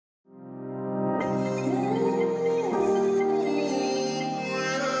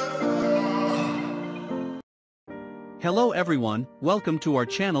Hello everyone, welcome to our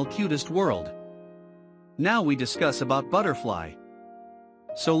channel Cutest World. Now we discuss about butterfly.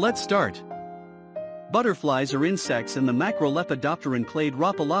 So let's start. Butterflies are insects in the macrolepidopteran clade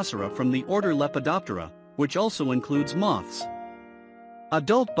Rhopalocera from the order Lepidoptera, which also includes moths.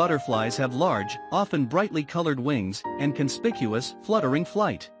 Adult butterflies have large, often brightly colored wings, and conspicuous, fluttering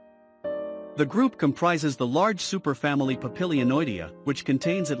flight. The group comprises the large superfamily Papilionoidea, which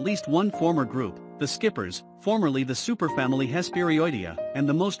contains at least one former group, the skippers, formerly the superfamily Hesperioidea, and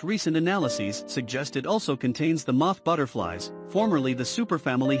the most recent analyses suggest it also contains the moth-butterflies, formerly the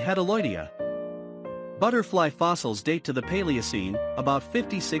superfamily Hedyloidea. Butterfly fossils date to the Paleocene, about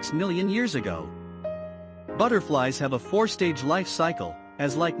 56 million years ago. Butterflies have a four-stage life cycle,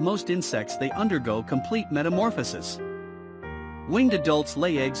 as like most insects they undergo complete metamorphosis. Winged adults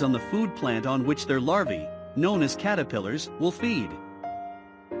lay eggs on the food plant on which their larvae, known as caterpillars, will feed.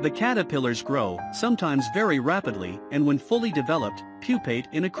 The caterpillars grow, sometimes very rapidly, and when fully developed, pupate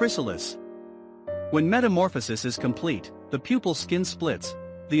in a chrysalis. When metamorphosis is complete, the pupal skin splits,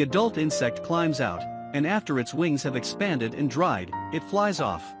 the adult insect climbs out, and after its wings have expanded and dried, it flies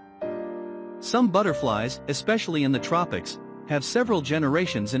off. Some butterflies, especially in the tropics, have several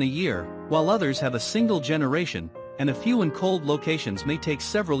generations in a year, while others have a single generation, and a few in cold locations may take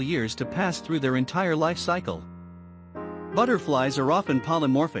several years to pass through their entire life cycle. Butterflies are often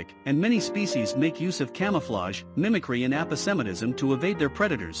polymorphic, and many species make use of camouflage, mimicry and aposematism to evade their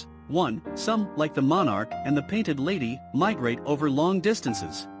predators. Some, like the monarch and the painted lady, migrate over long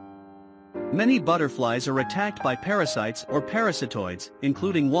distances. Many butterflies are attacked by parasites or parasitoids,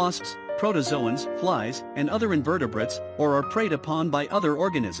 including wasps, protozoans, flies, and other invertebrates, or are preyed upon by other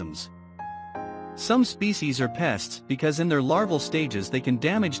organisms. Some species are pests because in their larval stages they can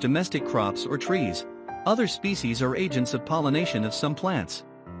damage domestic crops or trees. Other species are agents of pollination of some plants.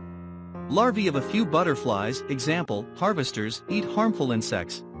 Larvae of a few butterflies, example, harvesters, eat harmful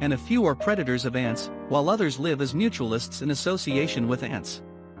insects, and a few are predators of ants, while others live as mutualists in association with ants.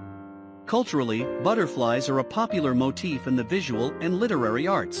 Culturally, butterflies are a popular motif in the visual and literary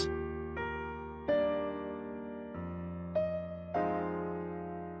arts.